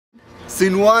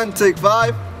Scene 1, take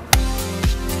 5.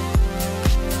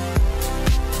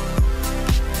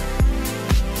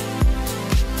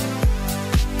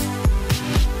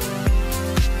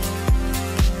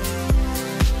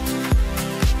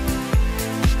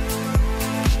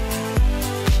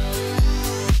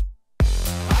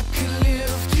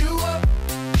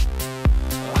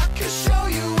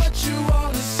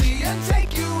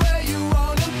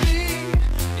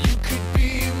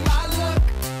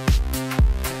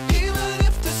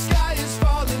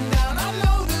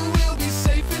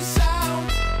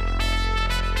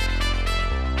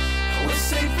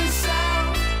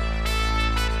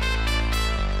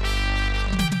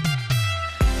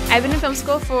 I've been in film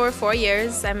school for 4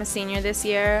 years. I'm a senior this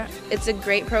year. It's a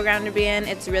great program to be in.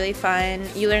 It's really fun.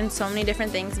 You learn so many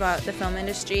different things about the film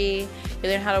industry. You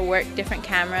learn how to work different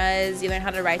cameras. You learn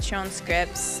how to write your own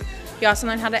scripts. You also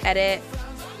learn how to edit.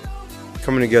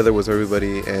 Coming together with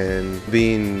everybody and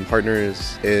being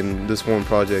partners in this one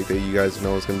project that you guys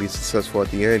know is going to be successful at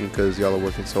the end because y'all are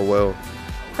working so well.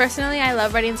 Personally, I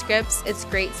love writing scripts. It's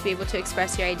great to be able to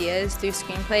express your ideas through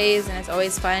screenplays, and it's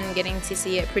always fun getting to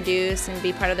see it produced and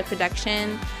be part of the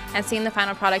production, and seeing the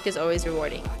final product is always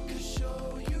rewarding.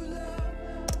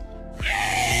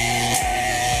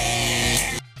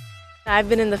 I've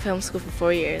been in the film school for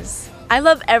 4 years. I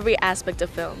love every aspect of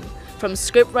film, from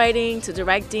script writing to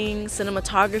directing,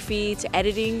 cinematography to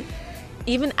editing,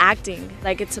 even acting.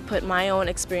 I get to put my own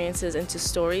experiences into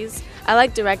stories. I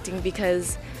like directing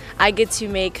because I get to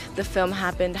make the film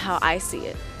happen how I see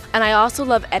it. And I also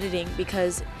love editing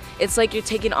because it's like you're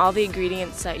taking all the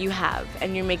ingredients that you have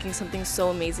and you're making something so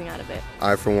amazing out of it.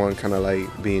 I, for one, kind of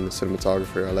like being a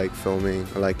cinematographer. I like filming.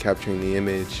 I like capturing the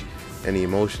image and the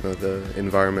emotion of the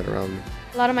environment around me.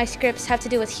 A lot of my scripts have to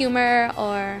do with humor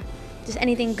or just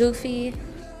anything goofy.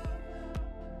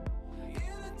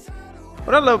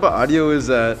 What I love about audio is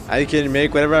that I can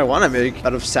make whatever I want to make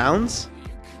out of sounds.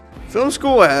 Film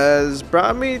school has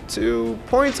brought me to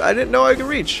points I didn't know I could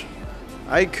reach.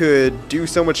 I could do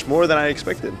so much more than I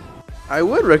expected. I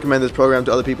would recommend this program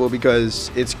to other people because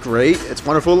it's great, it's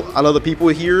wonderful. I love the people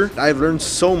here. I've learned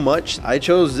so much. I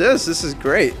chose this. This is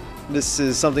great. This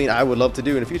is something I would love to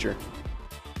do in the future.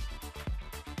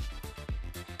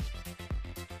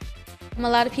 A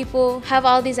lot of people have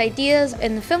all these ideas.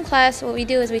 In the film class, what we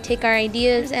do is we take our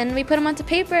ideas and we put them onto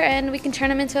paper and we can turn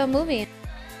them into a movie.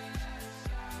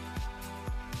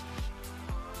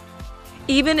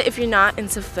 Even if you're not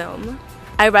into film,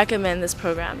 I recommend this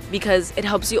program because it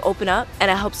helps you open up and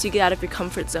it helps you get out of your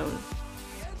comfort zone.